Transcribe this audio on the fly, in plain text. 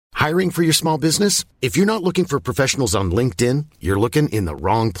Hiring for your small business? If you're not looking for professionals on LinkedIn, you're looking in the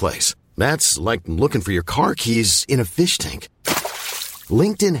wrong place. That's like looking for your car keys in a fish tank.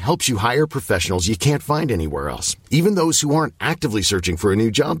 LinkedIn helps you hire professionals you can't find anywhere else, even those who aren't actively searching for a new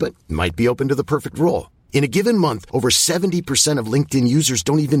job but might be open to the perfect role. In a given month, over 70% of LinkedIn users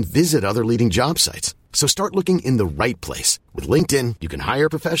don't even visit other leading job sites. So start looking in the right place. With LinkedIn, you can hire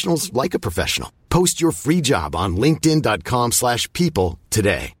professionals like a professional. Post your free job on linkedin.com/people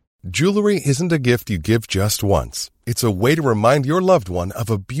today. Jewelry isn't a gift you give just once. It's a way to remind your loved one of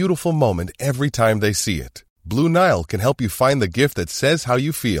a beautiful moment every time they see it. Blue Nile can help you find the gift that says how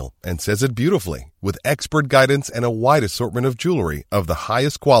you feel and says it beautifully, with expert guidance and a wide assortment of jewelry of the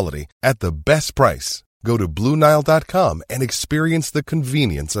highest quality at the best price. Go to BlueNile.com and experience the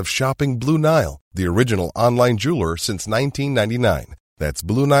convenience of shopping Blue Nile, the original online jeweler since 1999. That's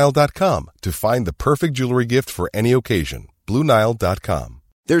BlueNile.com to find the perfect jewelry gift for any occasion. BlueNile.com.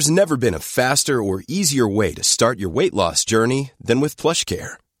 There's never been a faster or easier way to start your weight loss journey than with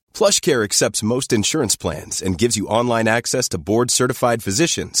PlushCare. PlushCare accepts most insurance plans and gives you online access to board-certified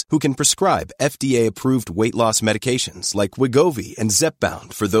physicians who can prescribe FDA-approved weight loss medications like Wegovy and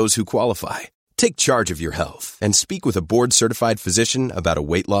Zepbound for those who qualify. Take charge of your health and speak with a board-certified physician about a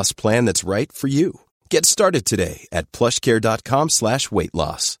weight loss plan that's right for you. Get started today at plushcare.com/weight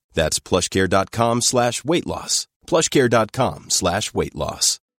loss. That's plushcare.com/weight loss. plushcare.com/weight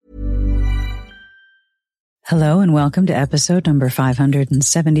loss. Hello and welcome to episode number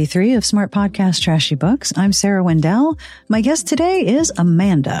 573 of Smart Podcast Trashy Books. I'm Sarah Wendell. My guest today is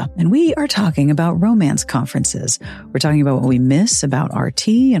Amanda, and we are talking about romance conferences. We're talking about what we miss about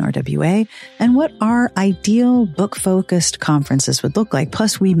RT and RWA and what our ideal book-focused conferences would look like.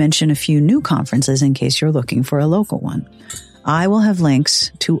 Plus, we mention a few new conferences in case you're looking for a local one. I will have links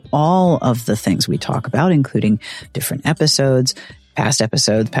to all of the things we talk about, including different episodes, past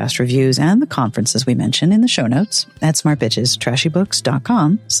reviews, and the conferences we mention in the show notes at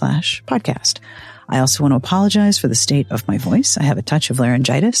smartbitchestrashybooks.com/podcast. I also want to apologize for the state of my voice. I have a touch of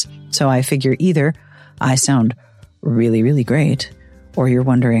laryngitis, so I figure either I sound really, really great, or you're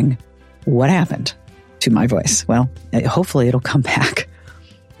wondering what happened to my voice. Well, hopefully it'll come back.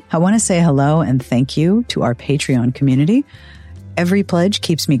 I want to say hello and thank you to our Patreon community. Every pledge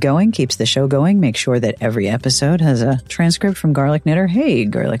keeps me going, keeps the show going. Make sure that every episode has a transcript from Garlic Knitter. Hey,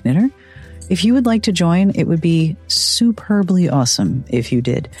 Garlic Knitter. If you would like to join, it would be superbly awesome if you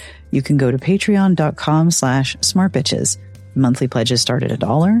did. You can go to patreon.com/smartbitches. Monthly pledges start at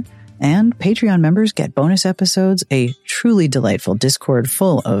 $1, and Patreon members get bonus episodes, a truly delightful Discord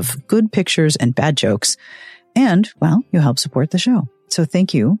full of good pictures and bad jokes, and, well, you help support the show. So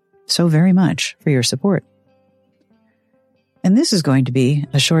thank you so very much for your support. And this is going to be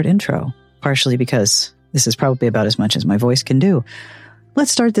a short intro, partially because this is probably about as much as my voice can do.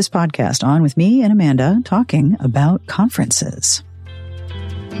 Let's start this podcast on with me and Amanda talking about conferences.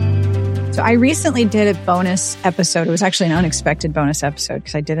 So I recently did a bonus episode. It was actually an unexpected bonus episode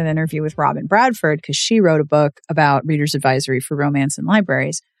because I did an interview with Robin Bradford because she wrote a book about Reader's Advisory for Romance in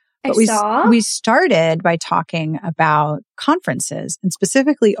Libraries. But we started by talking about conferences and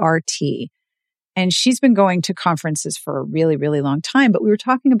specifically RT. And she's been going to conferences for a really, really long time. But we were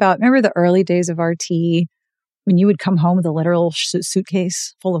talking about, remember the early days of RT when you would come home with a literal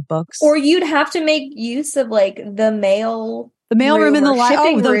suitcase full of books? Or you'd have to make use of like the mail room in the line.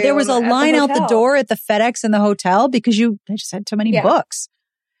 Oh, there was a line out the door at the FedEx in the hotel because they just had so many books.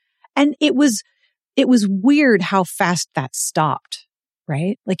 And it was weird how fast that stopped,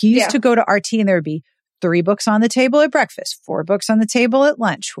 right? Like you used to go to RT and there would be 3 books on the table at breakfast, 4 books on the table at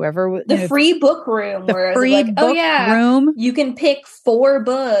lunch, whoever. The free book room. The free book room. You can pick 4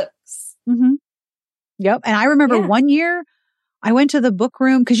 books. Mm-hmm. Yep. And I remember one year I went to the book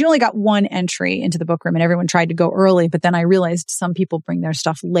room because you only got one entry into the book room and everyone tried to go early. But then I realized some people bring their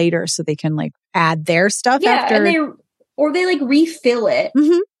stuff later so they can like add their stuff after. And they like refill it,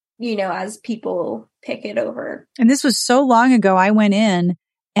 as people pick it over. And this was so long ago. I went in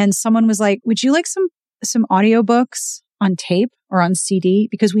and someone was like, would you like some audiobooks on tape or on CD?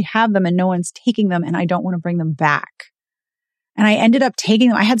 Because we have them and no one's taking them and I don't want to bring them back. And I ended up taking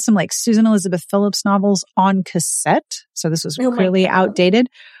them. I had some like Susan Elizabeth Phillips novels on cassette. So this was clearly outdated.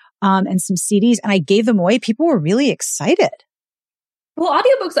 And some CDs. And I gave them away. People were really excited. Well,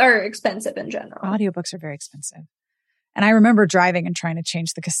 audiobooks are expensive in general. Audiobooks are very expensive. And I remember driving and trying to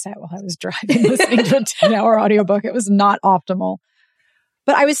change the cassette while I was driving, listening to a 10-hour audiobook. It was not optimal.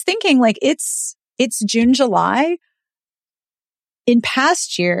 But I was thinking like it's June, July. in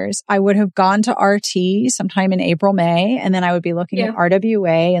past years, I would have gone to RT sometime in April, May, and then I would be looking at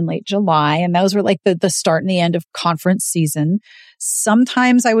RWA in late July. And those were like the start and the end of conference season.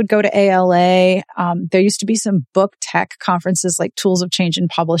 Sometimes I would go to ALA. There used to be some book tech conferences like Tools of Change in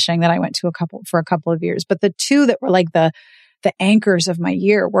Publishing that I went to for a couple of years. But the two that were like the anchors of my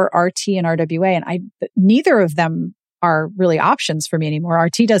year were RT and RWA. And neither of them are really options for me anymore.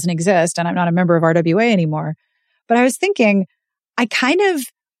 RT doesn't exist and I'm not a member of RWA anymore. But I was thinking,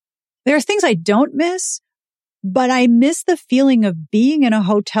 there are things I don't miss, but I miss the feeling of being in a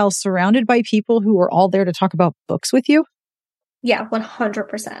hotel surrounded by people who are all there to talk about books with you. Yeah,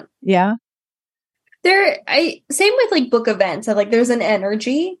 100%. Yeah. Same with like book events. Like there's an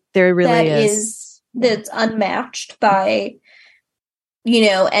energy. There really is. That's unmatched by,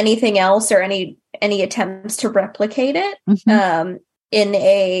 anything else or any attempts to replicate it in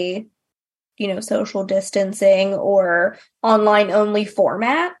a, social distancing or online only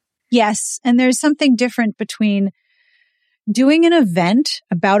format. Yes. And there's something different between doing an event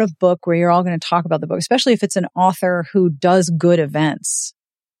about a book where you're all going to talk about the book, especially if it's an author who does good events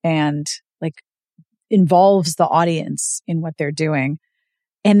and like involves the audience in what they're doing.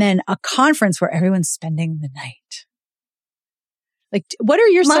 And then a conference where everyone's spending the night. Like, what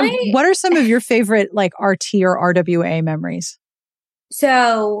are some of your favorite like RT or RWA memories?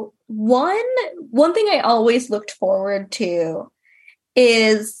 So one thing I always looked forward to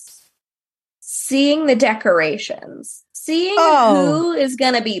is seeing the decorations, seeing who is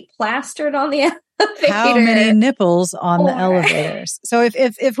going to be plastered on the elevator. How many nipples on the elevators? So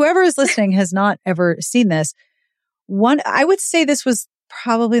if whoever is listening has not ever seen this, I would say this was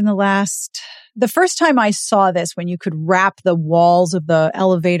probably the first time I saw this, when you could wrap the walls of the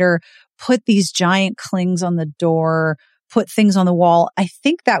elevator, put these giant clings on the door, put things on the wall. I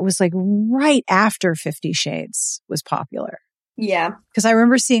think that was like right after 50 Shades was popular. Yeah. Because I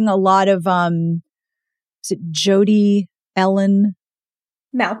remember seeing a lot of, is it Jodi Ellen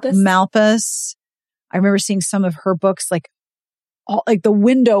Malpass? I remember seeing some of her books, like the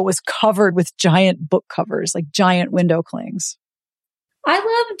window was covered with giant book covers, like giant window clings.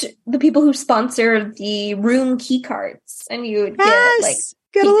 I loved the people who sponsored the room key cards, and you would get like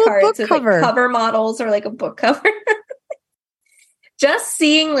key cards with like cover models or like a book cover. Just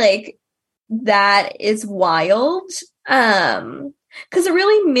seeing like that is wild. Because it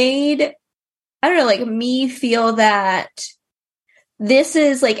really made, I don't know, like me feel that this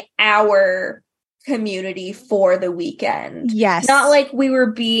is like our community for the weekend. Yes. Not like we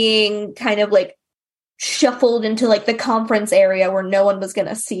were being kind of like shuffled into like the conference area where no one was going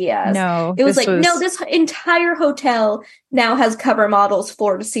to see us. No. It was no, this entire hotel now has cover models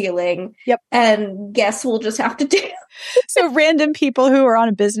floor to ceiling. Yep. And guess we'll just have to do. So random people who are on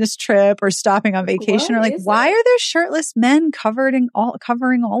a business trip or stopping on vacation are like, why are there shirtless men covering all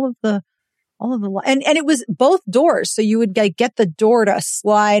of the and it was both doors. So you would like get the door to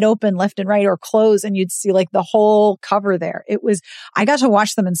slide open left and right or close, and you'd see like the whole cover there. I got to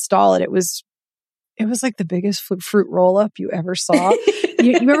watch them install it. It was like the biggest fruit roll up you ever saw.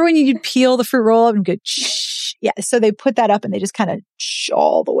 You remember when you'd peel the fruit roll up and go, shh? Yeah. So they put that up and they just kind of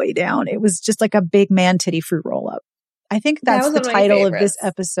all the way down. It was just like a big man titty fruit roll up. I think that's the title of this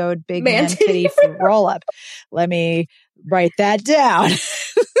episode, Big Man Titty Fruit Roll Up. Let me write that down.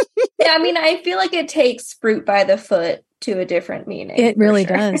 Yeah, I mean, I feel like it takes fruit by the foot to a different meaning. It really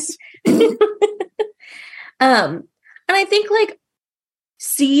does. And I think like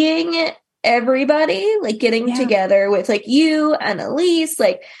seeing everybody like getting together with like you and Elise,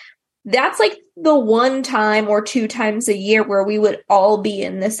 like that's like the one time or two times a year where we would all be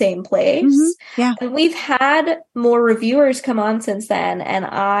in the same place. Mm-hmm. Yeah. And we've had more reviewers come on since then. And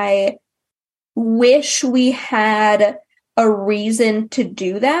I wish we had a reason to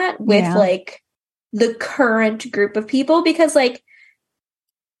do that with like the current group of people, because like,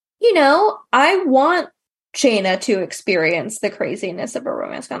 I want Shayna to experience the craziness of a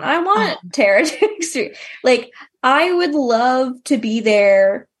romance con. I want Tara to experience, like, I would love to be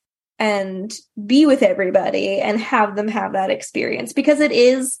there and be with everybody and have them have that experience, because it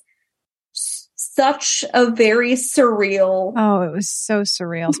is such a very surreal. Oh, it was so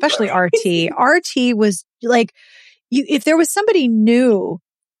surreal, especially RT. RT was like, if there was somebody new,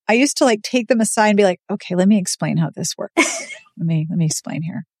 I used to like take them aside and be like, okay, let me explain how this works. let me explain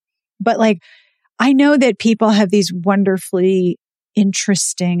here. But like, I know that people have these wonderfully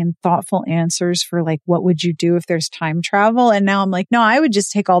interesting and thoughtful answers for like, what would you do if there's time travel? And now I'm like, no, I would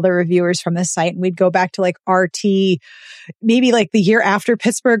just take all the reviewers from the site and we'd go back to like RT, maybe like the year after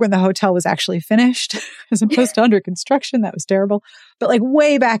Pittsburgh when the hotel was actually finished as opposed to under construction. That was terrible. But like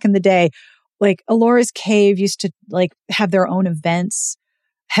way back in the day, like Alora's Cave used to like have their own events.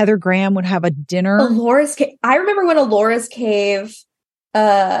 Heather Graham would have a dinner. Alora's Cave. I remember when Alora's Cave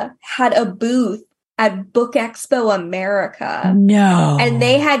had a booth at Book Expo America. No. And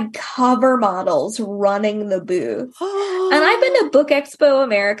they had cover models running the booth. And I've been to Book Expo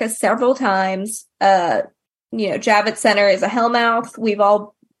America several times. Javits Center is a hellmouth. We've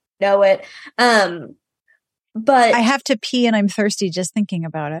all know it. But I have to pee and I'm thirsty just thinking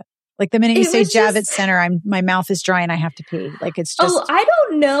about it. Like the minute you say Javits Center, my mouth is dry and I have to pee. Like it's just. Oh, I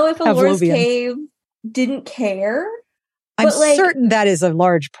don't know if Alora's Cave didn't care. I'm certain that is a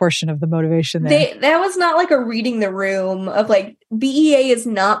large portion of the motivation there. That was not like a reading the room of like BEA is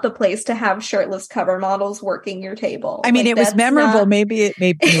not the place to have shirtless cover models working your table. I mean, it was memorable. Maybe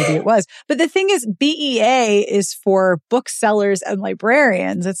it was. But the thing is, BEA is for booksellers and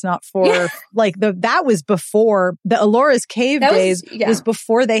librarians. It's not for that was before the Alora's Cave days was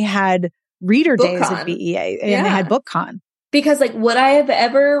before they had reader days at BEA and they had BookCon. Because like, would I have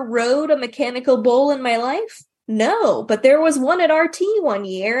ever rode a mechanical bull in my life? No, but there was one at RT one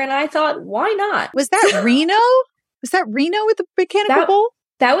year, and I thought, why not? Was that Reno? Was that Reno with the mechanical bull?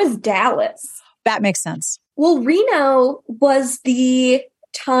 That was Dallas. That makes sense. Well, Reno was the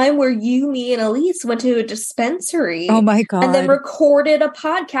time where you, me, and Elise went to a dispensary. Oh my God. And then recorded a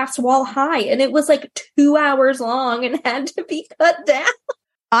podcast while high, and it was like 2 hours long and had to be cut down.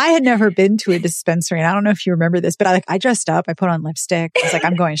 I had never been to a dispensary, and I don't know if you remember this, but I dressed up. I put on lipstick. I was like,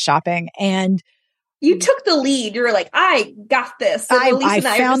 I'm going shopping, and you took the lead. You were like, I got this. And I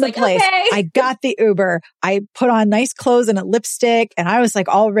found the place. Okay. I got the Uber. I put on nice clothes and a lipstick. And I was like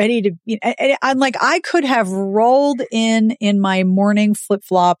all ready to, I'm like, I could have rolled in my morning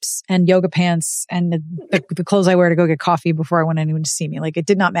flip-flops and yoga pants and the clothes I wear to go get coffee before I want anyone to see me. Like it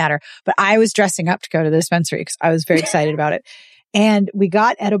did not matter. But I was dressing up to go to the dispensary because I was very excited about it. And we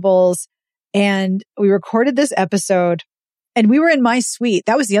got edibles and we recorded this episode. And we were in my suite.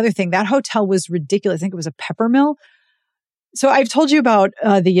 That was the other thing. That hotel was ridiculous. I think it was a pepper mill. So I've told you about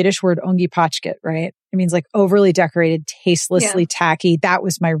the Yiddish word ongepachket, right? It means like overly decorated, tastelessly tacky. That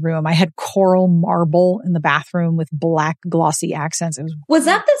was my room. I had coral marble in the bathroom with black glossy accents. Was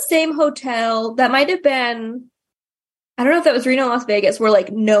that the same hotel? That might have been, I don't know if that was Reno, Las Vegas, where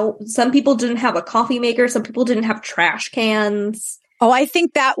like, no, some people didn't have a coffee maker. Some people didn't have trash cans. Oh, I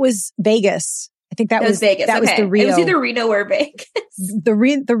think that was Vegas. I think that was Vegas. That was the Reno. It was either Reno or Vegas. The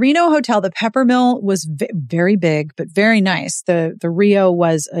Reno hotel, the Pepper Mill was very big, but very nice. The Rio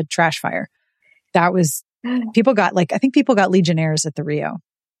was a trash fire. That was, I think people got Legionnaires at the Rio.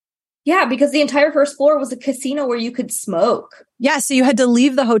 Yeah, because the entire first floor was a casino where you could smoke. Yeah, so you had to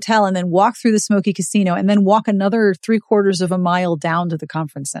leave the hotel and then walk through the smoky casino and then walk another 3/4 of a mile down to the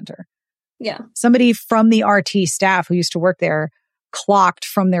conference center. Yeah. Somebody from the RT staff who used to work there clocked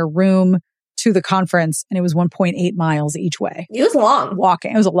from their room to the conference, and it was 1.8 miles each way. It was long.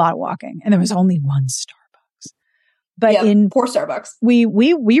 Walking. It was a lot of walking. And there was only one Starbucks. But poor Starbucks.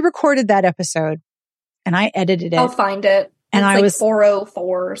 We recorded that episode and I edited it. I'll find it. And it's I was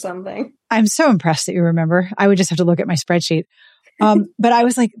 404 or something. I'm so impressed that you remember. I would just have to look at my spreadsheet. But I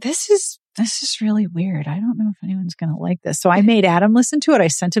was like, this is really weird. I don't know if anyone's going to like this. So I made Adam listen to it. I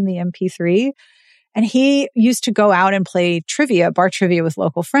sent him the MP3. And he used to go out and play bar trivia with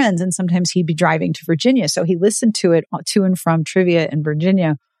local friends. And sometimes he'd be driving to Virginia. So he listened to it to and from trivia in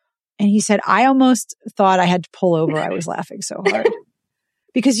Virginia. And he said, I almost thought I had to pull over. I was laughing so hard.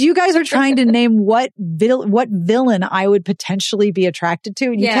 Because you guys are trying to name what villain I would potentially be attracted to.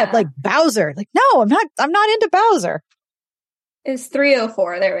 And you kept like Bowser. Like, no, I'm not into Bowser. It's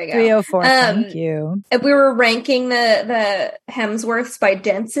 304. There we go. 304. Thank you. And we were ranking the Hemsworths by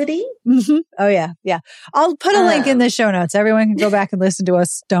density. Mm-hmm. Oh, yeah. Yeah. I'll put a link in the show notes. Everyone can go back and listen to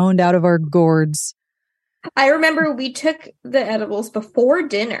us stoned out of our gourds. I remember we took the edibles before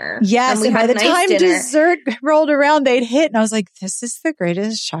dinner. Yes. And by the time dessert rolled around, they'd hit. And I was like, this is the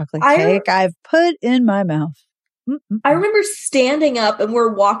greatest chocolate cake I've put in my mouth. Mm-mm. I remember standing up and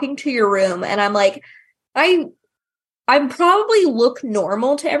we're walking to your room. And I'm like, I probably look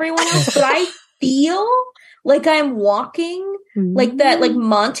normal to everyone else, but I feel like I'm walking like that, like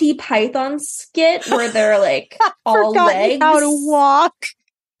Monty Python skit where they're like all legs. How to walk.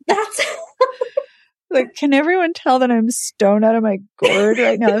 That's like, can everyone tell that I'm stoned out of my gourd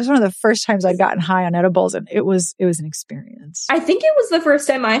right now? That was one of the first times I'd gotten high on edibles, and it was an experience. I think it was the first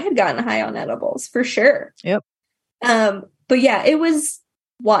time I had gotten high on edibles, for sure. Yep. But yeah, it was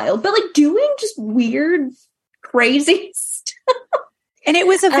wild. But like doing just weird, crazy stuff. And it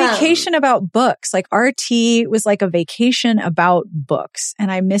was a vacation about books. Like RT was like a vacation about books.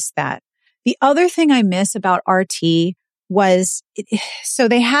 And I miss that. The other thing I miss about RT so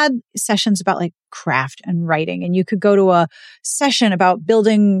they had sessions about like craft and writing, and you could go to a session about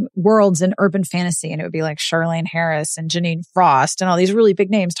building worlds in urban fantasy, and it would be like Charlene Harris and Janine Frost and all these really big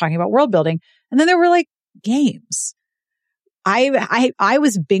names talking about world building. And then there were like games. I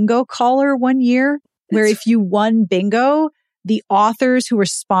was bingo caller one year, where if you won bingo, the authors who were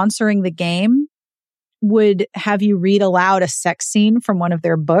sponsoring the game would have you read aloud a sex scene from one of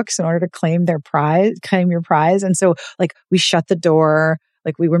their books in order to claim your prize. And so like we shut the door,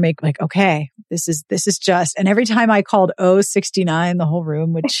 like we were okay, this is just, and every time I called 069, the whole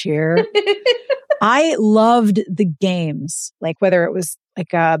room would cheer. I loved the games, like whether it was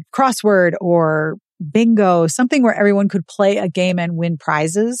like a crossword or bingo, something where everyone could play a game and win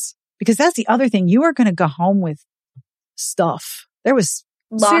prizes. Because that's the other thing. You are going to go home with stuff. There was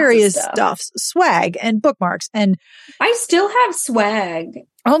lots serious stuff, swag and bookmarks. And I still have swag.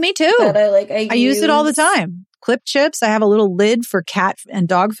 Oh, me too. I use it all the time. Clip chips. I have a little lid for cat and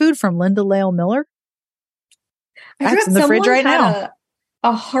dog food from Linda Lale Miller. That's in the fridge right now.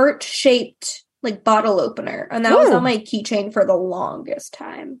 A heart-shaped like bottle opener. And that was on my keychain for the longest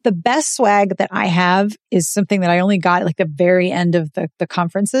time. The best swag that I have is something that I only got at like the very end of the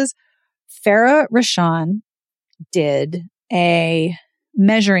conferences. Farah Rashan did a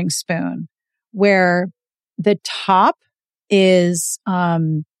measuring spoon where the top is a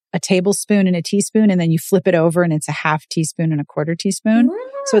tablespoon and a teaspoon, and then you flip it over and it's a half teaspoon and a quarter teaspoon.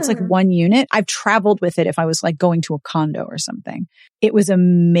 So it's like one unit. I've traveled with it if I was like going to a condo or something. It was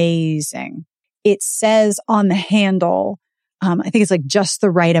amazing. It says on the handle, I think it's like just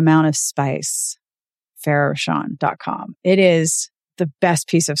the right amount of spice, farahshawn.com. It is the best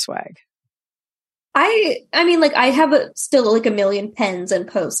piece of swag. I mean, like I have still like a million pens and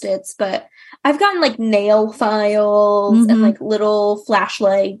Post-its, but I've gotten like nail files and like little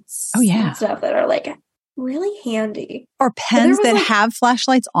flashlights and stuff that are like really handy. Or pens that have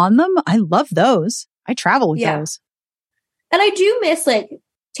flashlights on them. I love those. I travel with those. And I do miss like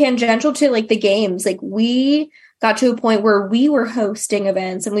tangential to like the games. Like we got to a point where we were hosting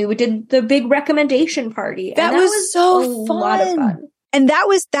events and we did the big recommendation party. That was so fun. A lot of fun. And that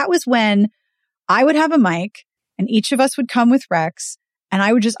was when I would have a mic and each of us would come with Rex, and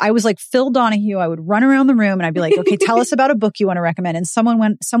I was like Phil Donahue. I would run around the room and I'd be like, okay, tell us about a book you want to recommend. And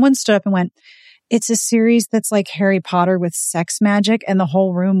someone stood up and went, it's a series that's like Harry Potter with sex magic. And the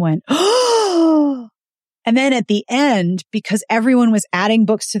whole room went, oh. And then at the end, because everyone was adding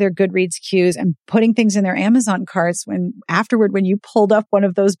books to their Goodreads queues and putting things in their Amazon carts, when you pulled up one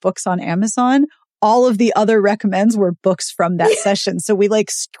of those books on Amazon, all of the other recommends were books from that session. So we like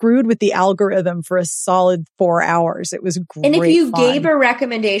screwed with the algorithm for a solid 4 hours. It was great. And if you gave a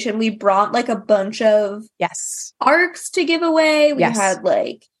recommendation, we brought like a bunch of arcs to give away. We had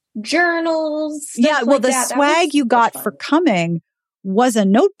like journals. Yeah. Well, the swag you got for coming was a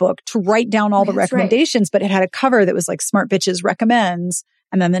notebook to write down all the recommendations, but it had a cover that was like Smart Bitches Recommends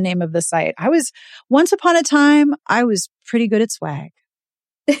and then the name of the site. Once upon a time, I was pretty good at swag.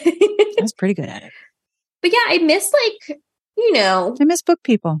 I was pretty good at it. But yeah, I miss I miss book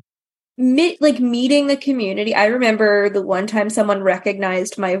people. Meeting the community. I remember the one time someone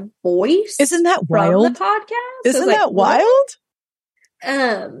recognized my voice. Isn't that wild? From the podcast. Isn't that wild?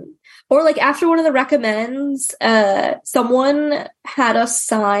 Or like after one of the recommends, someone had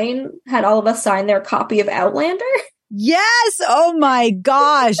all of us sign their copy of Outlander. Yes. Oh my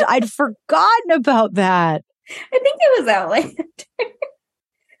gosh. I'd forgotten about that. I think it was Outlander.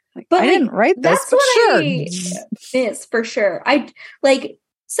 But I didn't write this. That's what I miss for sure. I like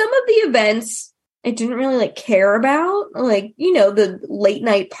some of the events I didn't really like care about, like, the late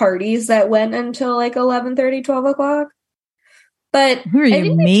night parties that went until like 11:30, 12 o'clock. But who are you, I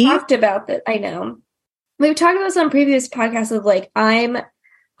think we talked about that. I know. We've talked about this on previous podcasts of like, I'm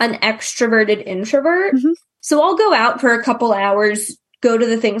an extroverted introvert. Mm-hmm. So I'll go out for a couple hours, go to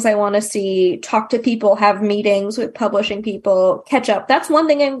the things I want to see, talk to people, have meetings with publishing people, catch up. That's one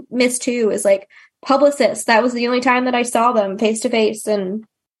thing I miss too, is like publicists. That was the only time that I saw them face to face. And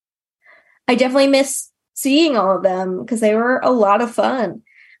I definitely miss seeing all of them because they were a lot of fun.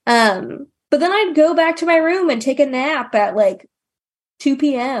 But then I'd go back to my room and take a nap at like 2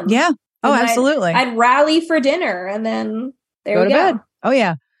 p.m. Yeah. Oh, absolutely. I'd rally for dinner and then go to bed. Oh,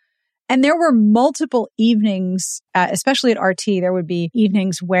 yeah. And there were multiple evenings, especially at RT, there would be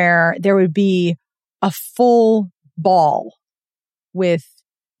evenings where there would be a full ball with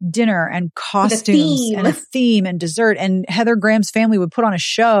dinner and costumes and a theme and dessert. And Heather Graham's family would put on a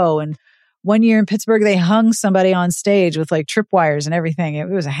show. And one year in Pittsburgh, they hung somebody on stage with like tripwires and everything. It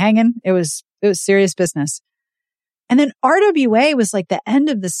was a hanging. It was serious business. And then RWA was like the end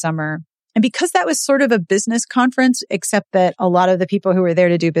of the summer. And because that was sort of a business conference, except that a lot of the people who were there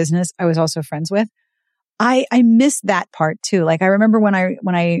to do business, I was also friends with. I missed that part too. Like I remember when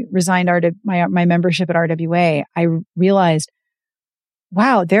I resigned my membership at RWA, I realized,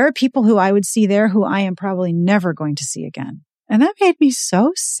 wow, there are people who I would see there who I am probably never going to see again. And that made me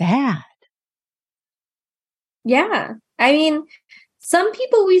so sad. Yeah. I mean, some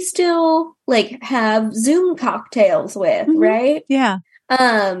people we still like have Zoom cocktails with, right? Yeah.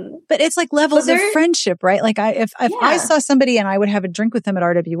 But it's like levels of friendship, right? Like if I saw somebody and I would have a drink with them at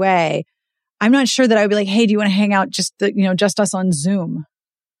RWA, I'm not sure that I would be like, hey, do you want to hang out just us on Zoom?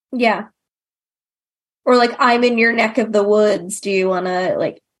 Yeah. Or like, I'm in your neck of the woods. Do you want to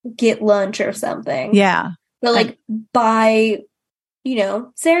like get lunch or something? Yeah. But like by,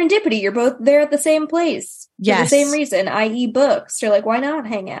 serendipity, you're both there at the same place. Yes. For the same reason, i.e. books. You're like, why not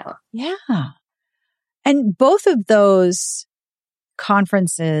hang out? Yeah. And both of those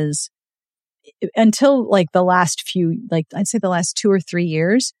conferences, until like the last few, like I'd say the last 2 or 3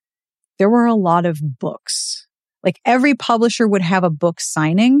 years, there were a lot of books. Like every publisher would have a book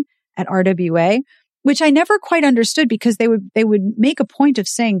signing at RWA, which I never quite understood because they would make a point of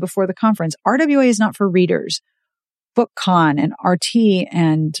saying before the conference, RWA is not for readers. BookCon and RT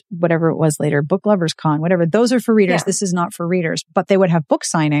and whatever it was later, Book Lovers Con, whatever, those are for readers. Yeah. This is not for readers. But they would have book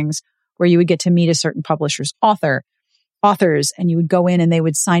signings where you would get to meet a certain publisher's authors, and you would go in and they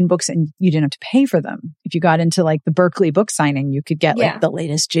would sign books and you didn't have to pay for them. If you got into like the Berkeley book signing, you could get like the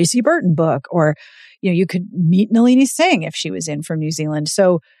latest J.C. Burton book, or, you could meet Nalini Singh if she was in from New Zealand.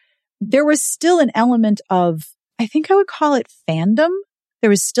 So there was still an element of, I think I would call it fandom. There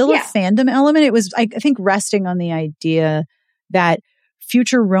was still a fandom element. It was, I think, resting on the idea that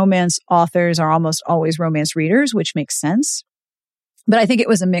future romance authors are almost always romance readers, which makes sense. But I think it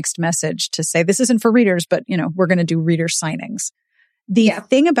was a mixed message to say, this isn't for readers, but, we're going to do reader signings. The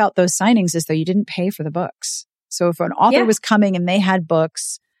thing about those signings is that you didn't pay for the books. So if an author was coming and they had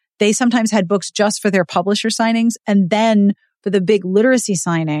books, they sometimes had books just for their publisher signings. And then for the big literacy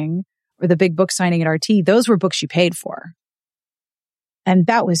signing or the big book signing at RT, those were books you paid for. And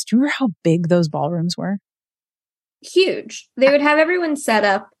do you remember how big those ballrooms were? Huge. They would have everyone set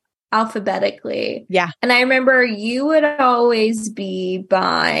up alphabetically. Yeah. And I remember you would always be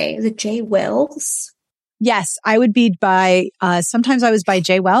by the J. Wells. Yes, I would be by, sometimes I was by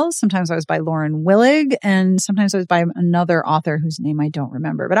J. Wells, sometimes I was by Lauren Willig, and sometimes I was by another author whose name I don't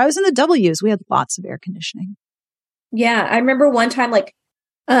remember. But I was in the W's. We had lots of air conditioning. Yeah, I remember one time, like,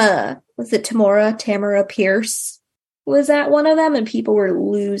 was it Tamara Pierce was at one of them, and people were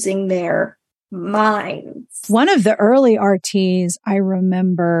losing their minds. One of the early RTs I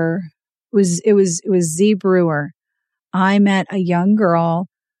remember was Z Brewer. I met a young girl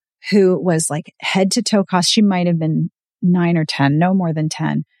who was like head to toe cost. She might have been 9 or 10, no more than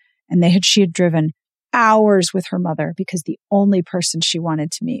 10. And she had driven hours with her mother because the only person she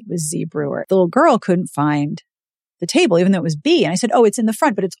wanted to meet was Z Brewer. The little girl couldn't find the table, even though it was B. And I said, oh, it's in the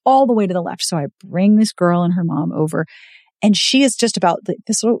front, but it's all the way to the left. So I bring this girl and her mom over, and she is just about,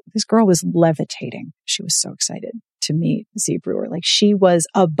 this girl was levitating. She was so excited to meet Z Brewer. Like she was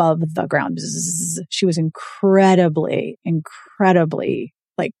above the ground. She was incredibly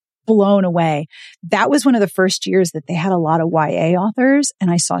like blown away. That was one of the first years that they had a lot of YA authors.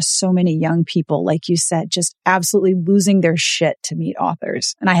 And I saw so many young people, like you said, just absolutely losing their shit to meet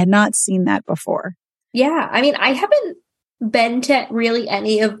authors. And I had not seen that before. Yeah. I mean, I haven't been to really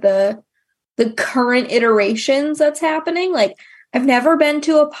any of the current iterations that's happening. Like, I've never been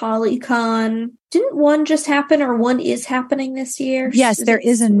to a Polycon. Didn't one just happen, or one is happening this year? Yes, there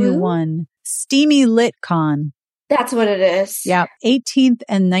is a new one. Steamy LitCon. That's what it is. Yeah. 18th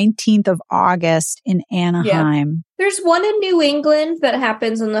and 19th of August in Anaheim. Yeah. There's one in New England that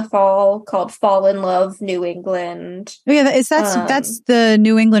happens in the fall called Fall in Love New England. Oh, yeah. That's the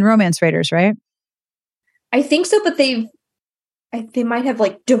New England Romance Raiders, right? I think so, but they might have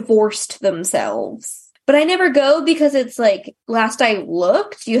like divorced themselves. But I never go because it's like, last I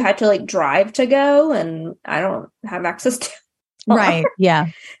looked, you had to like drive to go, and I don't have access to right. Yeah.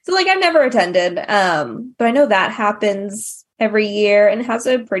 So like I've never attended. But I know that happens every year and has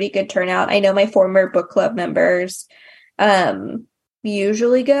a pretty good turnout. I know my former book club members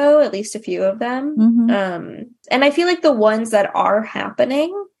usually go, at least a few of them. Mm-hmm. And I feel like the ones that are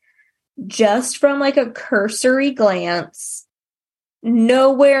happening, just from like a cursory glance,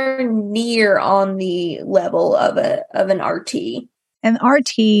 nowhere near on the level of an RT. And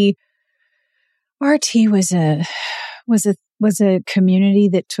RT was a community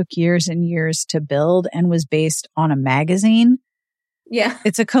that took years and years to build and was based on a magazine. Yeah.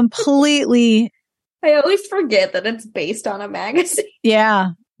 It's a completely... I always forget that it's based on a magazine.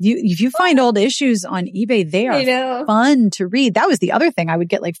 Yeah. If you find old issues on eBay, they are fun to read. That was the other thing. I would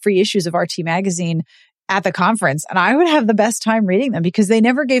get like free issues of RT Magazine at the conference, and I would have the best time reading them because they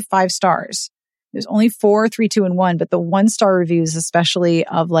never gave 5 stars. There's only 4, 3, 2, and 1, but the 1-star reviews, especially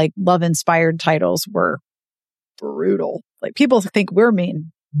of like love-inspired titles, were brutal. Like people think we're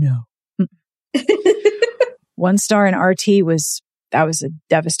mean. No. 1 star in RT was a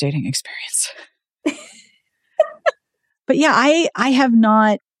devastating experience. But yeah, I have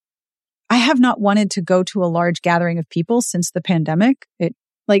not wanted to go to a large gathering of people since the pandemic.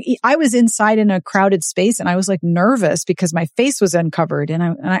 I was inside in a crowded space and I was like nervous because my face was uncovered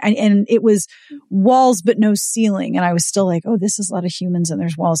and it was walls but no ceiling. And I was still like, oh, this is a lot of humans and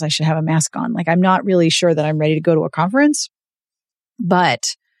there's walls. I should have a mask on. Like, I'm not really sure that I'm ready to go to a conference,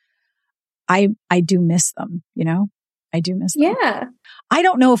 but I do miss them, you know? I do miss them. Yeah. I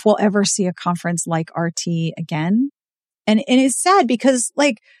don't know if we'll ever see a conference like RT again. And it's sad because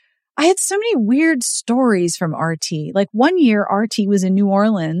like, I had so many weird stories from RT. Like one year RT was in New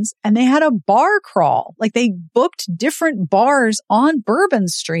Orleans and they had a bar crawl. Like they booked different bars on Bourbon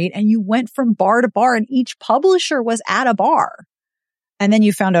Street and you went from bar to bar and each publisher was at a bar. And then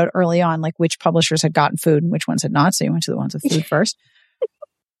you found out early on like which publishers had gotten food and which ones had not. So you went to the ones with food first.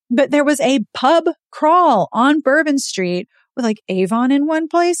 But there was a pub crawl on Bourbon Street with like Avon in one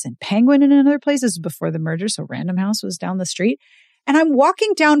place and Penguin in another place. This was before the merger. So Random House was down the street. And I'm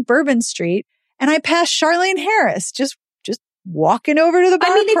walking down Bourbon Street and I pass Charlene Harris just walking over to the bar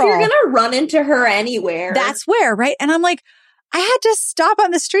crawl. If you're going to run into her anywhere. That's where, right? And I'm like, I had to stop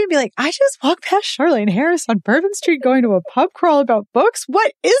on the street and be like, I just walked past Charlene Harris on Bourbon Street going to a pub crawl about books.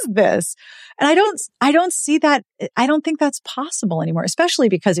 What is this? And I don't see that. I don't think that's possible anymore, especially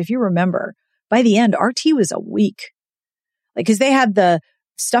because if you remember, by the end, RT was a week. Like, cause they had the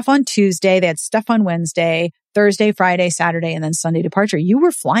stuff on Tuesday, they had stuff on Wednesday, Thursday, Friday, Saturday, and then Sunday departure. You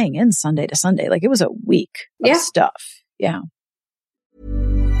were flying in Sunday to Sunday. Like it was a week of stuff. Yeah.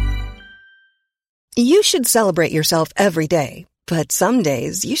 You should celebrate yourself every day, but some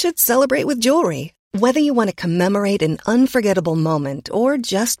days you should celebrate with jewelry. Whether you want to commemorate an unforgettable moment or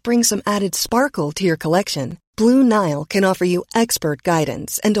just bring some added sparkle to your collection, Blue Nile can offer you expert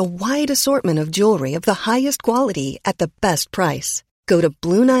guidance and a wide assortment of jewelry of the highest quality at the best price. Go to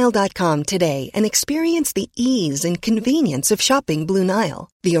BlueNile.com today and experience the ease and convenience of shopping Blue Nile,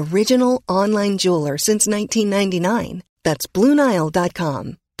 the original online jeweler since 1999. That's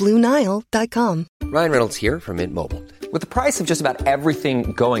BlueNile.com. BlueNile.com. Ryan Reynolds here from Mint Mobile. With the price of just about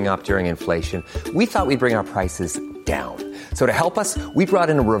everything going up during inflation, we thought we'd bring our prices down. So to help us, we brought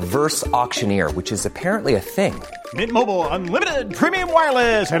in a reverse auctioneer, which is apparently a thing. Mint Mobile Unlimited Premium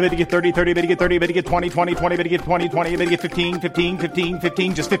Wireless. How to get 30, 30, bit to get 30, bit to get 20, 20, 20, bit to get 20, 20, bit to get 15, 15, 15,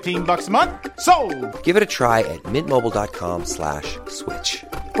 15, just $15 a month? Sold! Give it a try at mintmobile.com/switch.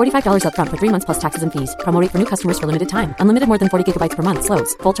 $45 up front for 3 months plus taxes and fees. Promo rate for new customers for limited time. Unlimited more than 40 gigabytes per month.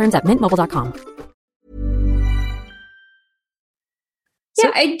 Slows full terms at mintmobile.com.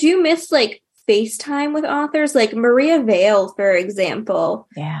 Yeah, I do miss like FaceTime with authors, like Maria Vale, for example.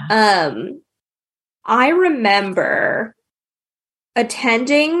 Yeah. I remember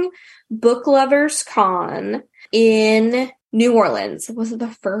attending Book Lovers Con in New Orleans. Was it the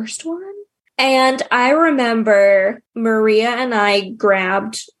first one? And I remember Maria and I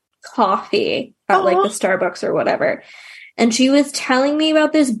grabbed coffee at like the Starbucks or whatever. And she was telling me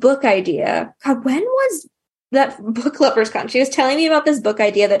about this book idea. God, when was that Book Lovers Con? She was telling me about this book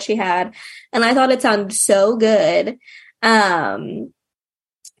idea that she had. And I thought it sounded so good.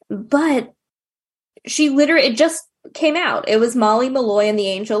 But she literally, it just came out. It was Molly Malloy and the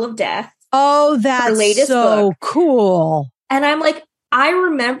Angel of Death. Oh, that's latest so book. Cool. And I'm like, I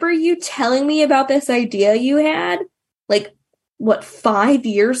remember you telling me about this idea you had, like, what, 5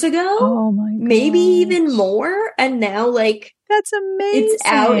 years ago? Oh my God. Maybe even more. And now, like, that's amazing. It's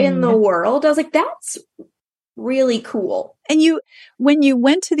out in the world. I was like, that's really cool. And when you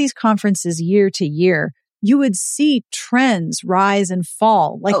went to these conferences year to year, you would see trends rise and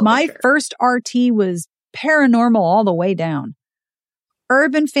fall. Like my first RT was paranormal all the way down.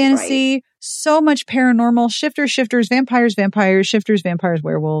 Urban fantasy, so much paranormal, shifters, vampires, shifters, vampires,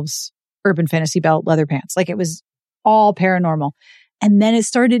 werewolves, urban fantasy belt, leather pants. Like it was all paranormal. And then it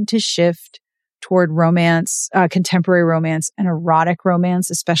started to shift toward romance, contemporary romance and erotic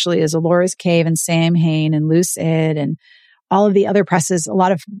romance, especially as Alora's Cave and Sam Hain and Lucid and all of the other presses,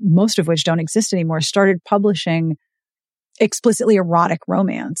 most of which don't exist anymore, started publishing explicitly erotic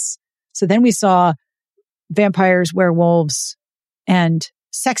romance. So then we saw vampires, werewolves, and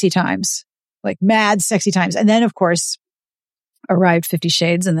sexy times, like mad sexy times. And then, of course, arrived 50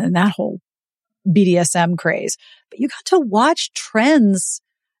 Shades and then that whole BDSM craze. But you got to watch trends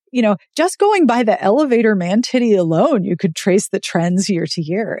just going by the elevator man titty alone, you could trace the trends year to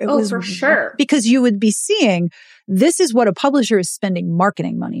year. It was for sure. Because you would be seeing, this is what a publisher is spending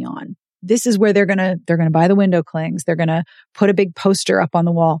marketing money on. This is where they're going to buy the window clings. They're going to put a big poster up on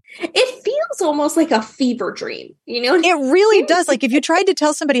the wall. It feels almost like a fever dream, It really does. Like if you tried to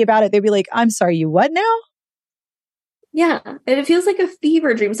tell somebody about it, they'd be like, I'm sorry, you what now? Yeah. And it feels like a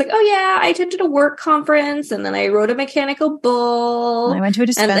fever dream. It's like, oh yeah, I attended a work conference and then I rode a mechanical bull. I went to a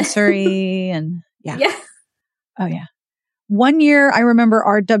dispensary and yeah. Yeah. Oh yeah. One year I remember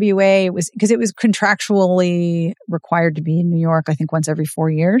RWA was, because it was contractually required to be in New York, I think once every 4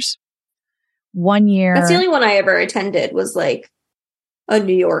 years. 1 year. That's the only one I ever attended, was like a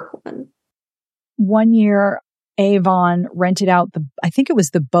New York one. 1 year Avon rented out I think it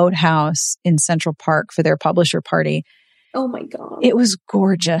was the Boathouse in Central Park for their publisher party. Oh my God. It was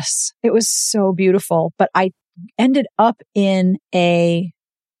gorgeous. It was so beautiful. But I ended up in a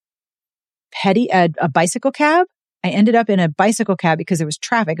bicycle cab. I ended up in a bicycle cab because there was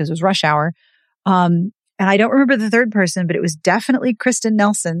traffic, because it was rush hour. And I don't remember the third person, but it was definitely Kristen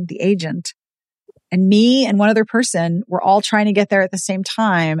Nelson, the agent. And me and one other person were all trying to get there at the same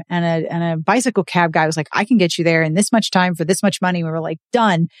time. And a bicycle cab guy was like, I can get you there in this much time for this much money. We were like,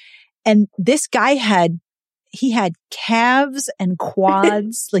 done. And this guy had calves and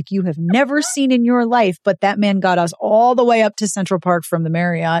quads like you have never seen in your life. But that man got us all the way up to Central Park from the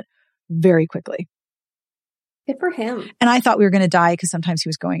Marriott very quickly. Good for him. And I thought we were going to die because sometimes he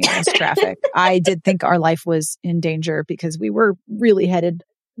was going against traffic. I did think our life was in danger because we were really headed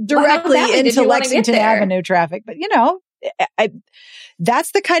directly into Lexington Avenue traffic. But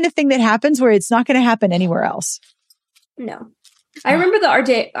that's the kind of thing that happens where it's not going to happen anywhere else. No. I remember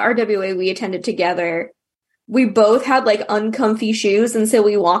the RWA we attended together. We both had like uncomfy shoes. And so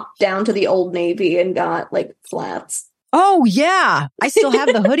we walked down to the Old Navy and got like flats. Oh yeah. I still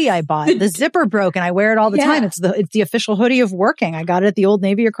have the hoodie I bought. The zipper broke and I wear it all the time. It's the official hoodie of working. I got it at the Old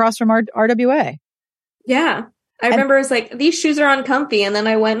Navy across from RWA. Yeah. I remember it was like, these shoes are uncomfy. And then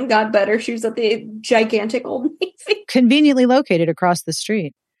I went and got better shoes at the gigantic Old Navy. Conveniently located across the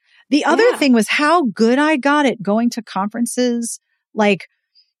street. The other thing was how good I got at going to conferences. Like,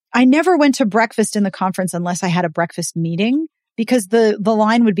 I never went to breakfast in the conference unless I had a breakfast meeting, because the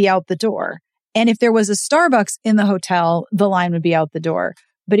line would be out the door. And if there was a Starbucks in the hotel, the line would be out the door.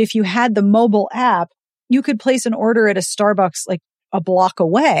 But if you had the mobile app, you could place an order at a Starbucks like a block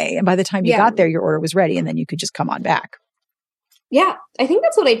away. And by the time you got there, your order was ready and then you could just come on back. Yeah. I think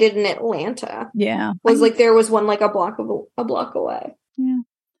that's what I did in Atlanta. Yeah. Like there was one like a block away. Yeah.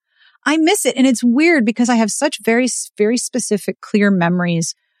 I miss it. And it's weird because I have such very, very specific, clear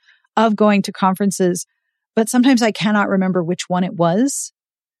memories of going to conferences, but sometimes I cannot remember which one it was.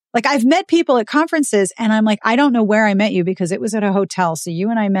 Like I've met people at conferences and I'm like, I don't know where I met you because it was at a hotel. So you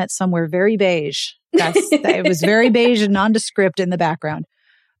and I met somewhere very beige. It was very beige and nondescript in the background.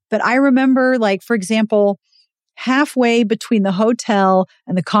 But I remember, like, for example, halfway between the hotel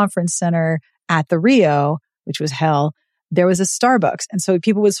and the conference center at the Rio, which was hell, there was a Starbucks. And so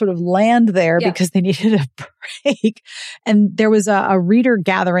people would sort of land there because they needed a break. And there was a reader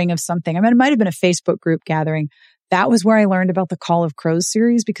gathering of something. I mean, it might have been a Facebook group gathering. That was where I learned about the Call of Crows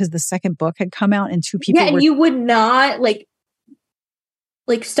series because the second book had come out and two people and you would not like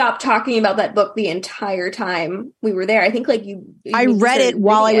stop talking about that book the entire time we were there. I think like I read it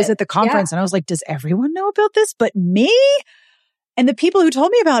while I was at the conference and I was like, does everyone know about this but me? And the people who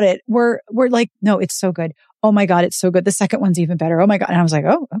told me about it were like, no, it's so good. Oh my God, it's so good. The second one's even better. Oh my God. And I was like,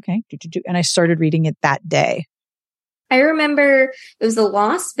 oh, okay. And I started reading it that day. I remember it was the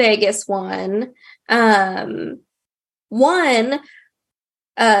Las Vegas one.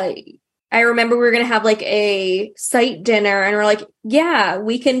 I remember we were going to have like a site dinner and we're like, yeah,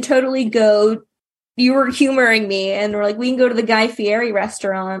 we can totally go. You were humoring me and we're like, we can go to the Guy Fieri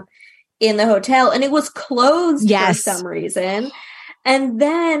restaurant in the hotel. And it was closed for some reason. And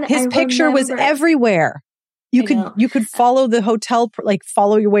then his picture was everywhere. You could follow the hotel, like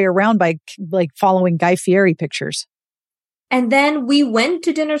follow your way around by like following Guy Fieri pictures. And then we went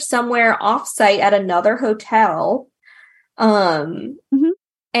to dinner somewhere offsite at another hotel. And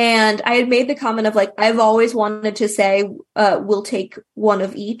I had made the comment of like, I've always wanted to say, we'll take one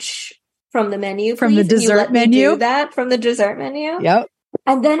of each from the menu. From the dessert menu? Do that from the dessert menu. Yep.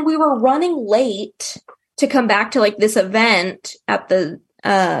 And then we were running late to come back to like this event at the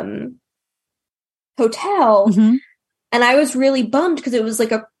hotel. Mm-hmm. And I was really bummed because it was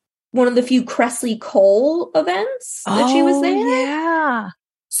like one of the few Cressley Cole events that she was there. Yeah.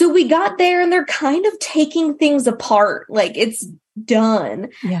 So we got there and they're kind of taking things apart. Like it's done.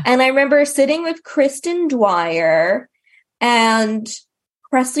 Yeah. And I remember sitting with Kristen Dwyer and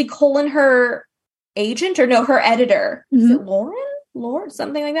Presley Colin, her agent, or no, her editor, Mm-hmm. is it Lauren,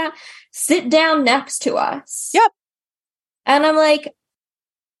 something like that, sit down next to us. Yep. And I'm like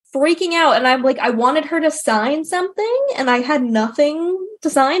freaking out, and I'm like, I wanted her to sign something, and I had nothing to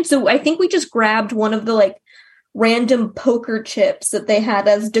sign. So I think we just grabbed one of the like random poker chips that they had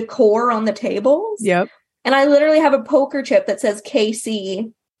as decor on the tables. Yep. And I literally have a poker chip that says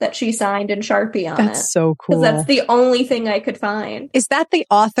KC that she signed in Sharpie on it. That's so cool. Because that's the only thing I could find. Is that the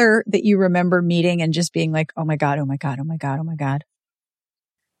author that you remember meeting and just being like, oh my God, oh my God, oh my God, oh my God?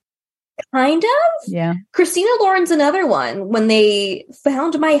 Kind of. Yeah. Christina Lauren's another one, when they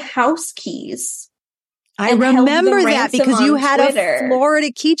found my house keys. I and held remember the that ransom because you on had Twitter. a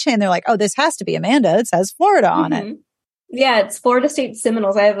Florida keychain. They're like, oh, this has to be Amanda. It says Florida on it. Yeah, it's Florida State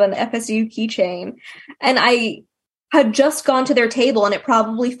Seminoles. I have an FSU keychain. And I had just gone to their table, and it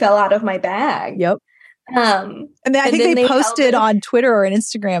probably fell out of my bag. Yep. And I think they posted on Twitter or on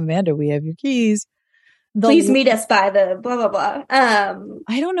Instagram, Amanda, we have your keys. Please meet us by the blah, blah, blah.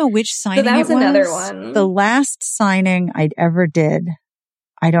 I don't know which signing that was it was. another one. The last signing I'd ever did,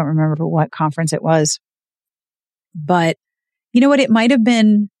 I don't remember what conference it was. But you know what? It might have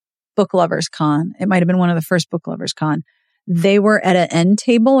been Book Lovers Con. It might have been one of the first Book Lovers Con. They were at an end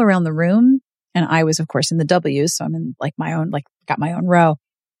table around the room. And I was, of course, in the W's. So I'm in like my own, like got my own row.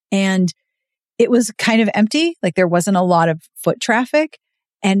 And it was kind of empty. Like there wasn't a lot of foot traffic.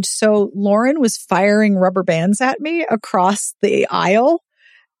 And so Lauren was firing rubber bands at me across the aisle.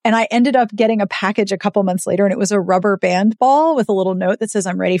 And I ended up getting a package a couple months later, and it was a rubber band ball with a little note that says,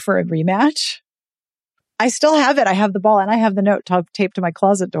 I'm ready for a rematch. I still have it. I have the ball and I have the note taped to my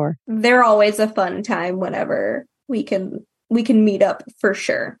closet door. They're always a fun time whenever we can meet up for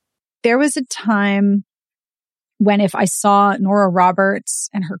sure. There was a time when if I saw Nora Roberts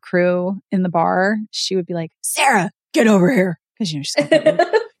and her crew in the bar, she would be like, Sarah, get over here. Because, you know, she's got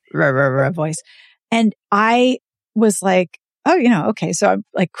that voice. And I was like, oh, you know, okay. So I'm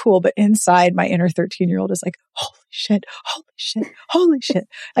like, cool. But inside, my inner 13-year-old is like, holy shit, holy shit, holy shit.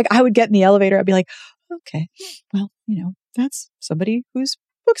 Like I would get in the elevator. I'd be like, okay, well, you know, that's somebody whose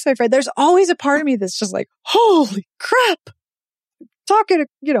books I've read. There's always a part of me that's just like, holy crap. Talking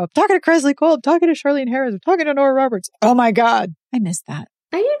to Kresley Cole, talking to Charlene Harris, talking to Nora Roberts. Oh my God. I miss that.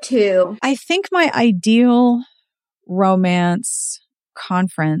 I do too. I think my ideal romance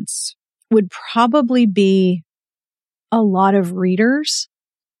conference would probably be a lot of readers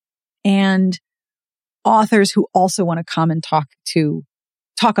and authors who also want to come and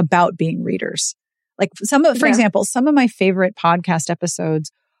talk about being readers. Like for example, some of my favorite podcast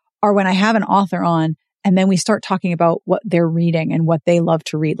episodes are when I have an author on and then we start talking about what they're reading and what they love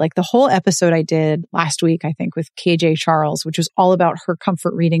to read. Like the whole episode I did last week, I think, with KJ Charles, which was all about her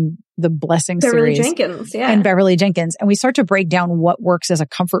comfort reading, the Blessing Beverly series. Jenkins, yeah. And Beverly Jenkins. And we start to break down what works as a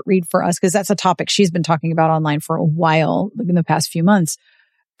comfort read for us, because that's a topic she's been talking about online for a while in the past few months,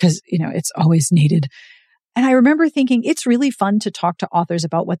 because, you know, it's always needed. And I remember thinking it's really fun to talk to authors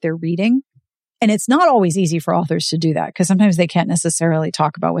about what they're reading. And it's not always easy for authors to do that, because sometimes they can't necessarily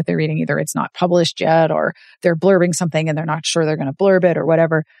talk about what they're reading. Either it's not published yet, or they're blurbing something and they're not sure they're going to blurb it or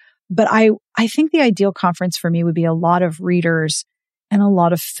whatever. But I think the ideal conference for me would be a lot of readers and a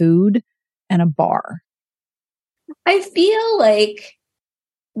lot of food and a bar. I feel like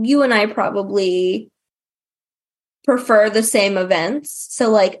you and I probably prefer the same events.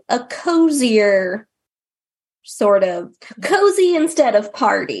 So like a cozier sort of cozy instead of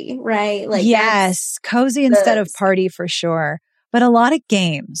party, right? Like yes, cozy instead of party for sure. But a lot of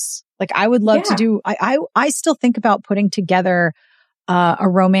games. Like I would love to do, I still think about putting together a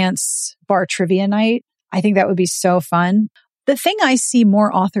romance bar trivia night. I think that would be so fun. The thing I see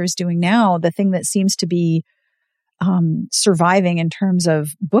more authors doing now, the thing that seems to be surviving in terms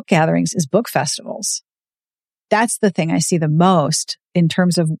of book gatherings is book festivals. That's the thing I see the most in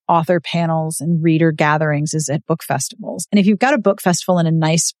terms of author panels and reader gatherings is at book festivals. And if you've got a book festival in a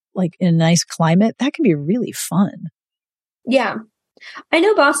nice climate, that can be really fun. Yeah. I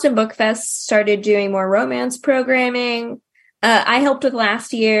know Boston Book Fest started doing more romance programming. I helped with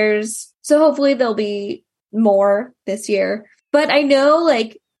last year's, so hopefully there'll be more this year. But I know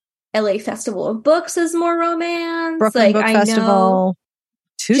like LA Festival of Books is more romance. Brooklyn like Book I Festival. know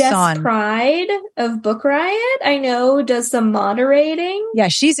Tucson. Jess Pride of Book Riot, I know, does some moderating. Yeah,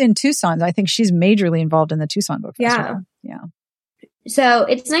 she's in Tucson. I think she's majorly involved in the Tucson Book Festival. Yeah. So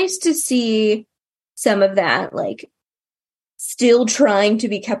it's nice to see some of that, like, still trying to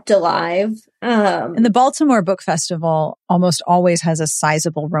be kept alive. And the Baltimore Book Festival almost always has a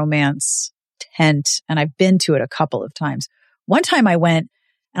sizable romance tent, and I've been to it a couple of times. One time I went,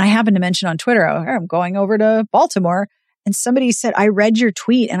 and I happened to mention on Twitter, I'm going over to Baltimore. And somebody said, I read your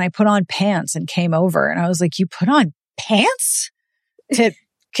tweet and I put on pants and came over. And I was like, you put on pants? What?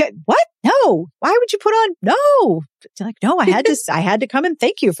 No. Why would you put on? No. They're like, no, I had to come and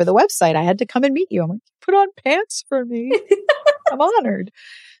thank you for the website. I had to come and meet you. I'm like, put on pants for me. I'm honored.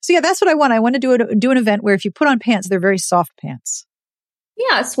 So yeah, that's what I want. I want to do an event where if you put on pants, they're very soft pants.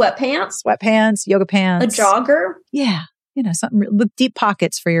 Yeah, sweatpants. Sweatpants, yoga pants. A jogger. Yeah. Something with deep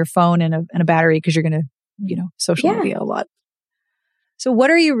pockets for your phone and a battery because you're going to, social media a lot. So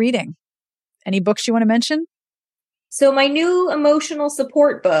what are you reading? Any books you want to mention? So my new emotional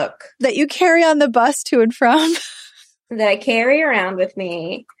support book. That you carry on the bus to and from. That I carry around with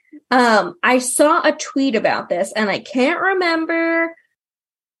me. I saw a tweet about this and I can't remember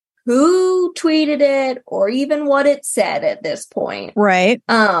who tweeted it or even what it said at this point. Right.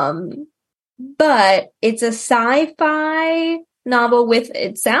 But it's a sci-fi novel with,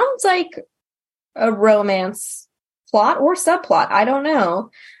 it sounds like a romance plot or subplot. I don't know.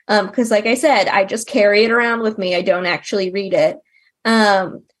 Because like I said, I just carry it around with me. I don't actually read it.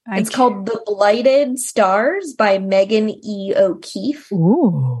 It's called The Blighted Stars by Megan E. O'Keefe.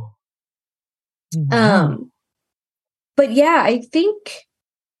 Ooh. Wow. But yeah, I think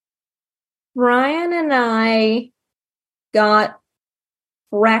Ryan and I got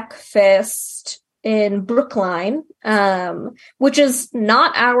breakfast in Brookline, which is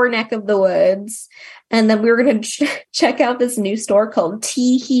not our neck of the woods. And then we were going to check out this new store called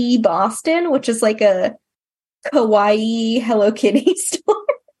Titty Boston, which is like a kawaii Hello Kitty store.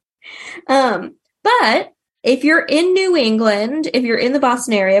 But if you're in New England, if you're in the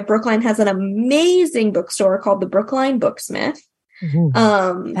Boston area, Brookline has an amazing bookstore called the Brookline Booksmith.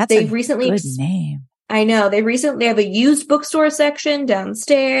 That's a good name. I know. They have a used bookstore section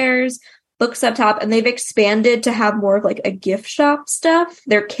downstairs, books up top, and they've expanded to have more of like a gift shop stuff.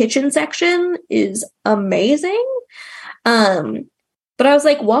 Their kitchen section is amazing. But I was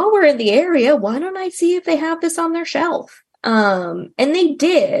like, while we're in the area, why don't I see if they have this on their shelf? And they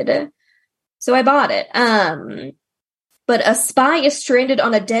did. So I bought it. But a spy is stranded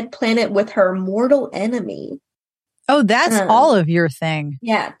on a dead planet with her mortal enemy. Oh, that's all of your thing.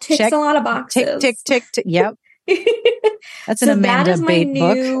 Yeah, ticks a lot of boxes. Tick. Yep. That's an Amanda Bate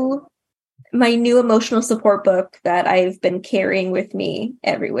book. My new emotional support book that I've been carrying with me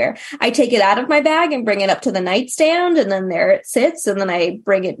everywhere. I take it out of my bag and bring it up to the nightstand, and then there it sits, and then I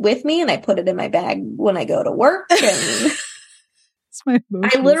bring it with me and I put it in my bag when I go to work. And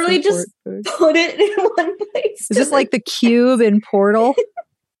I literally just put it in one place. Is this like the cube in Portal?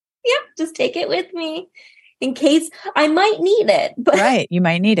 Yep, just take it with me in case I might need it. But right, you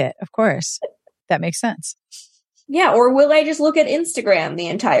might need it, of course. That makes sense. Yeah, or will I just look at Instagram the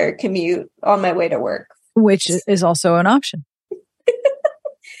entire commute on my way to work? Which is also an option.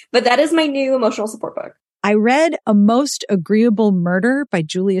 But that is my new emotional support book. I read A Most Agreeable Murder by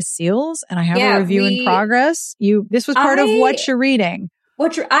Julia Seals, and I have a review in progress. This was part of what you're reading.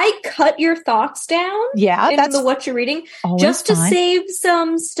 I cut your thoughts down. Yeah, that's the what you're reading, just to save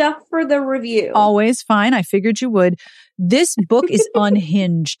some stuff for the review. Always fine. I figured you would. This book is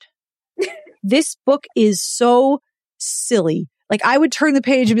unhinged. This book is so silly. Like, I would turn the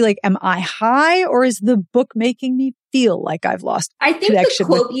page and be like, am I high, or is the book making me feel like I've lost I think the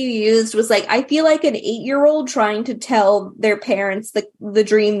quote you used was like, I feel like an 8-year-old trying to tell their parents the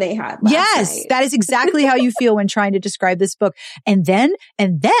dream they had last night. That is exactly how you feel when trying to describe this book. And then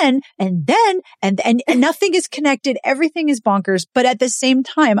nothing is connected. Everything is bonkers. But at the same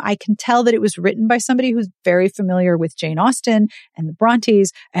time, I can tell that it was written by somebody who's very familiar with Jane Austen and the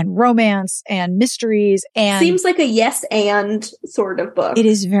Brontes and romance and mysteries. And seems like a yes and sort of book. It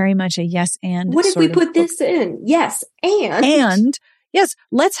is very much a yes and. What if we put this in? Yes. And yes,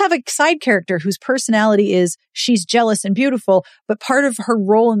 let's have a side character whose personality is she's jealous and beautiful, but part of her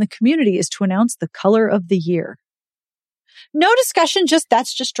role in the community is to announce the color of the year. No discussion,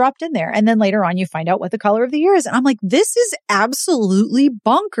 that's just dropped in there. And then later on, you find out what the color of the year is. And I'm like, this is absolutely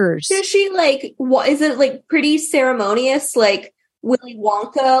bonkers. Is she like, what is it, like pretty ceremonious, like Willy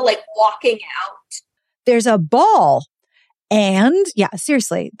Wonka, like walking out? There's a ball. And yeah,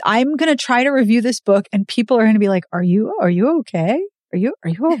 seriously, I'm going to try to review this book and people are going to be like, are you okay? Are you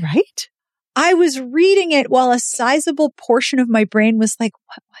all right? I was reading it while a sizable portion of my brain was like,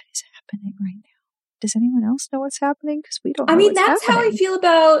 what is happening right now? Does anyone else know what's happening? Because we don't know. I mean, that's happening. How I feel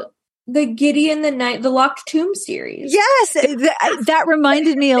about the Gideon the Locked Tomb series. Yes. That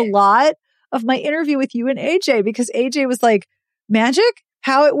reminded me a lot of my interview with you and AJ, because AJ was like, magic,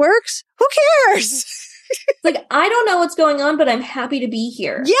 how it works? Who cares? Like, I don't know what's going on, but I'm happy to be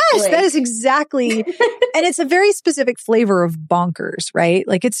here. Yes, like, that is exactly. And it's a very specific flavor of bonkers, right?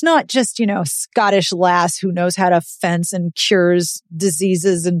 Like, it's not just, Scottish lass who knows how to fence and cures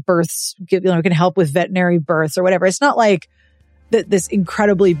diseases and births, can help with veterinary births or whatever. It's not like this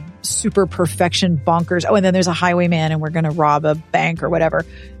incredibly super perfection bonkers. Oh, and then there's a highwayman and we're going to rob a bank or whatever.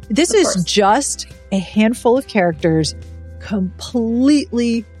 This is just a handful of characters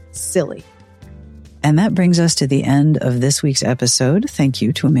completely silly. And that brings us to the end of this week's episode. Thank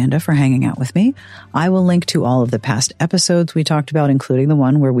you to Amanda for hanging out with me. I will link to all of the past episodes we talked about, including the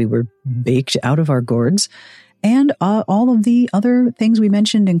one where we were baked out of our gourds, and all of the other things we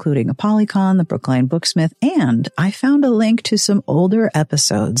mentioned, including a Polycon, the Brookline Booksmith, and I found a link to some older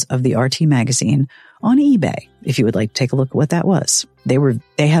episodes of the RT magazine on eBay, if you would like to take a look at what that was. They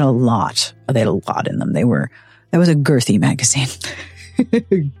had a lot in them. That was a girthy magazine.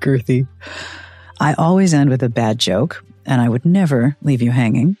 Girthy. I always end with a bad joke, and I would never leave you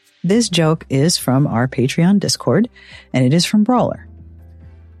hanging. This joke is from our Patreon Discord, and it is from Brawler.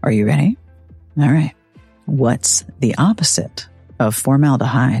 Are you ready? All right. What's the opposite of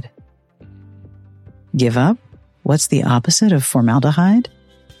formaldehyde? Give up? What's the opposite of formaldehyde?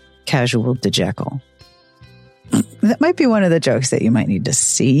 Casual dejekyll. That might be one of the jokes that you might need to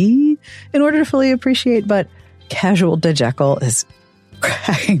see in order to fully appreciate, but casual dejekyll is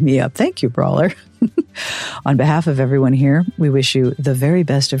cracking me up. Thank you, Brawler. On behalf of everyone here, we wish you the very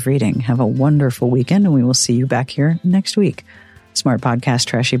best of reading. Have a wonderful weekend, and we will see you back here next week. Smart Podcast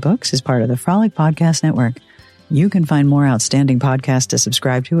Trashy Books is part of the Frolic Podcast Network. You can find more outstanding podcasts to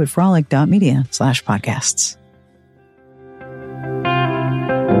subscribe to at frolic.media/podcasts.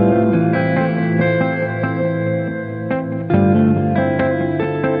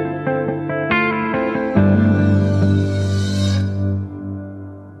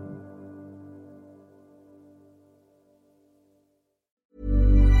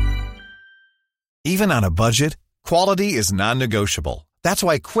 Even on a budget, quality is non-negotiable. That's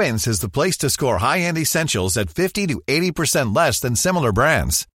why Quince is the place to score high-end essentials at 50 to 80% less than similar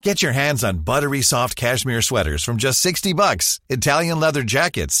brands. Get your hands on buttery soft cashmere sweaters from just $60, Italian leather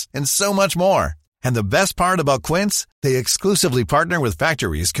jackets, and so much more. And the best part about Quince, they exclusively partner with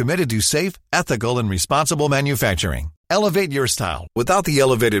factories committed to safe, ethical, and responsible manufacturing. Elevate your style without the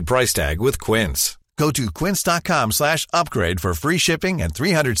elevated price tag with Quince. Go to quince.com/upgrade for free shipping and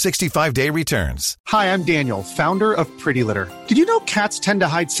 365-day returns. Hi, I'm Daniel, founder of Pretty Litter. Did you know cats tend to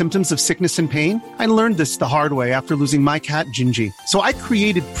hide symptoms of sickness and pain? I learned this the hard way after losing my cat, Gingy. So I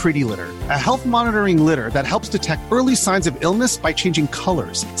created Pretty Litter, a health monitoring litter that helps detect early signs of illness by changing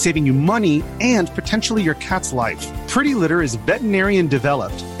colors, saving you money and potentially your cat's life. Pretty Litter is veterinarian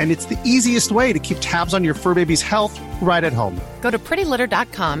developed, and it's the easiest way to keep tabs on your fur baby's health right at home. Go to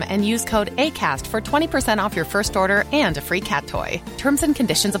prettylitter.com and use code ACAST for 20% off your first order and a free cat toy. Terms and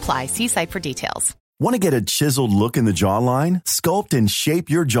conditions apply. See site for details. Want to get a chiseled look in the jawline? Sculpt and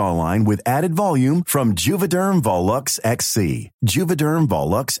shape your jawline with added volume from Juvederm Volux XC. Juvederm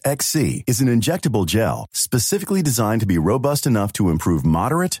Volux XC is an injectable gel specifically designed to be robust enough to improve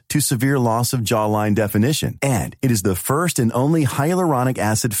moderate to severe loss of jawline definition. And it is the first and only hyaluronic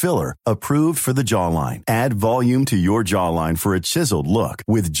acid filler approved for the jawline. Add volume to your jawline for a chiseled look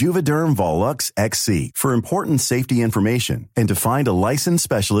with Juvederm Volux XC. For important safety information and to find a licensed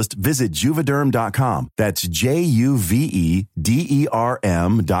specialist, visit Juvederm.com. That's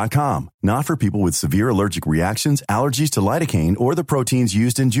Juvederm.com. Not for people with severe allergic reactions, allergies to lidocaine, or the proteins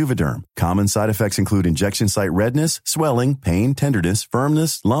used in Juvederm. Common side effects include injection site redness, swelling, pain, tenderness,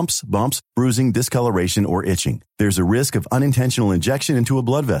 firmness, lumps, bumps, bruising, discoloration, or itching. There's a risk of unintentional injection into a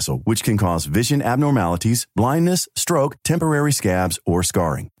blood vessel, which can cause vision abnormalities, blindness, stroke, temporary scabs, or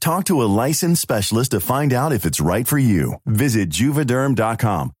scarring. Talk to a licensed specialist to find out if it's right for you. Visit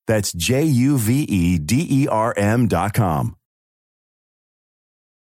Juvederm.com. That's Juvederm.com.